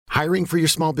Hiring for your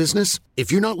small business?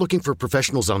 If you're not looking for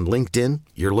professionals on LinkedIn,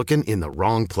 you're looking in the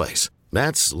wrong place.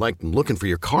 That's like looking for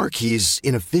your car keys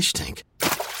in a fish tank.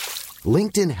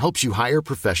 LinkedIn helps you hire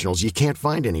professionals you can't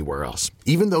find anywhere else,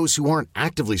 even those who aren't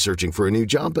actively searching for a new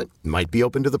job but might be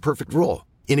open to the perfect role.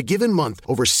 In a given month,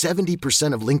 over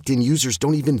 70% of LinkedIn users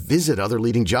don't even visit other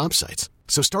leading job sites.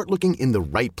 So start looking in the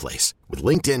right place. With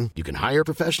LinkedIn, you can hire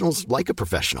professionals like a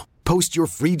professional. Post your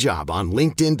free job on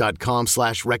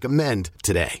linkedin.com/recommend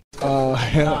today.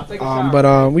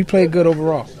 But we played good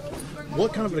overall.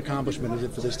 What kind of an accomplishment is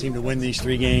it for this team to win these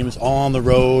 3 games all on the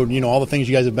road? You know, all the things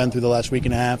you guys have been through the last week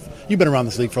and a half. You've been around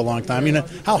this league for a long time. You know,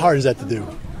 how hard is that to do?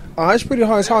 It's pretty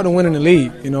hard. It's hard to win in the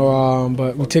league,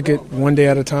 but we took it one day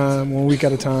at a time, 1 week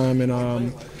at a time,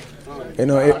 and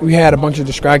we had a bunch of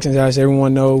distractions, as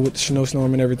everyone knows, with the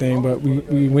snowstorm and everything. But we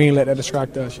didn't let that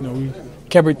distract us. We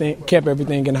kept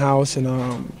everything in the house and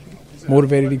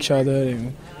motivated each other.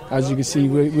 And as you can see,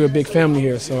 we're a big family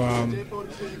here, so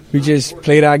we just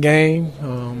played our game,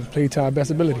 played to our best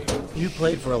ability. You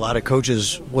played for a lot of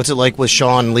coaches. What's it like with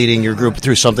Sean leading your group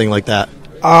through something like that?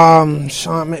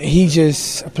 Sean, man, he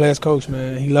just a player's coach,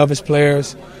 man. He loves his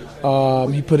players.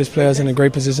 He put his players in a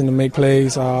great position to make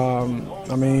plays.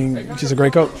 He's just a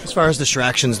great coach. As far as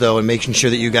distractions, though, and making sure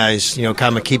that you guys,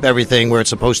 kind of keep everything where it's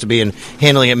supposed to be and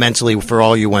handling it mentally for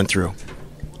all you went through.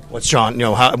 What's Sean?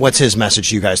 What's his message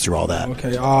to you guys through all that?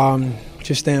 Okay.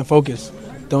 Just staying focused.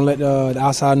 Don't let the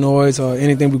outside noise or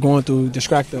anything we're going through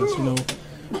distract us.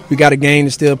 We got a game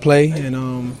to still play and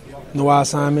know our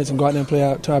assignments and go out there and play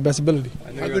out to our best ability.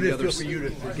 How good did it feel for you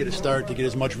to get a start, to get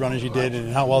as much run as you did,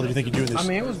 and how well did you think you do this?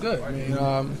 It was good.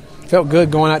 Felt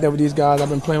good going out there with these guys. I've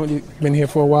been here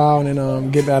for a while, and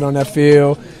then get out on that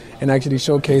field and actually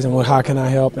showcasing how can I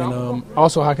help, and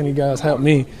also how can you guys help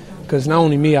me? Because not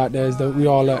only me out there, is that we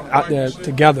all are out there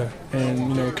together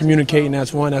and communicating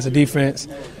as one, as a defense.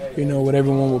 With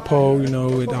everyone with Poe,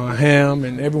 with Ham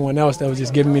and everyone else that was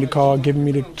just giving me the call, giving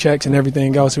me the checks and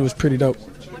everything else. It was pretty dope.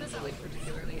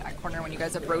 When you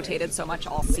guys have rotated so much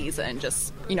all season,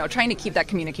 just trying to keep that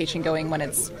communication going when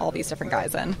it's all these different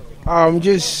guys in?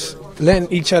 Just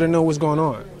letting each other know what's going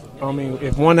on.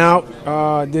 If one out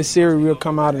this series, we'll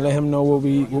come out and let him know what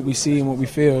we see and what we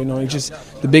feel. It's just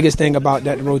the biggest thing about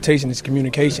that rotation is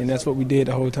communication. That's what we did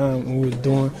the whole time when we were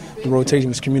doing the rotation,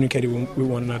 was communicating with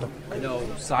one another. I know,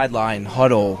 sideline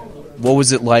huddle. What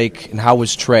was it like, and how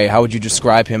was Trey? How would you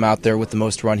describe him out there with the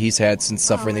most run he's had since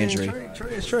suffering the injury?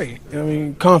 Trey is Trey.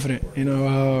 Confident.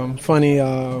 Funny.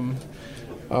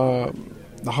 The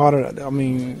heart of.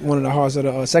 One of the hearts of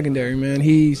the secondary, man.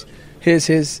 He's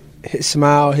his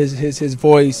smile, his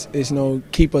voice is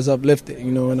keep us uplifted.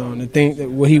 And the thing that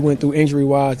what he went through injury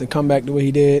wise, to come back the way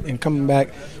he did, and coming back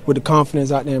with the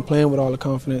confidence out there and playing with all the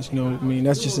confidence.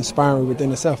 That's just inspiring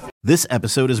within itself. This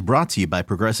episode is brought to you by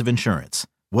Progressive Insurance.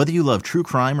 Whether you love true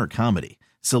crime or comedy,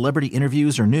 celebrity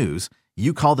interviews or news,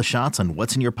 you call the shots on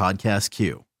what's in your podcast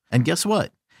queue. And guess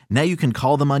what? Now you can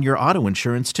call them on your auto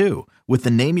insurance too, with the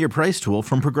Name Your Price tool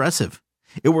from Progressive.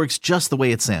 It works just the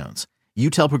way it sounds. You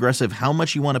tell Progressive how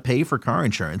much you want to pay for car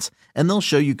insurance, and they'll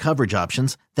show you coverage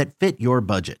options that fit your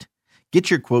budget. Get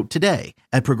your quote today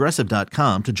at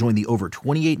Progressive.com to join the over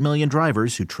 28 million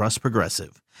drivers who trust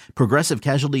Progressive. Progressive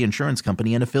Casualty Insurance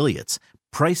Company and Affiliates.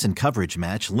 Price and coverage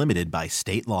match limited by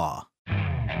state law.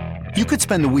 You could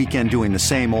spend the weekend doing the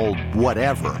same old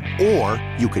whatever, or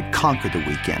you could conquer the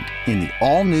weekend in the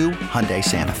all-new Hyundai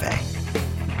Santa Fe.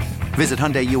 Visit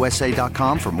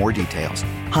HyundaiUSA.com for more details.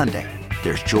 Hyundai,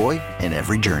 there's joy in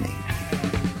every journey.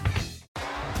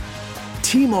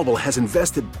 T-Mobile has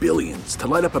invested billions to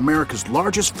light up America's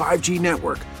largest 5G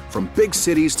network, from big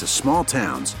cities to small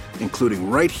towns,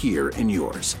 including right here in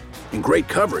yours. And great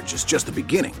coverage is just the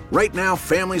beginning. Right now,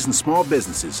 families and small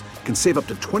businesses can save up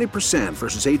to 20%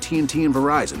 versus AT&T and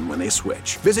Verizon when they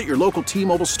switch. Visit your local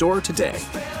T-Mobile store today.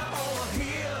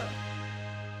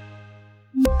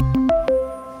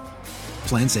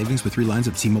 Plan savings with 3 lines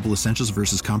of T-Mobile Essentials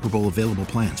versus comparable available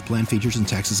plans. Plan features and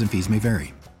taxes and fees may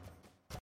vary.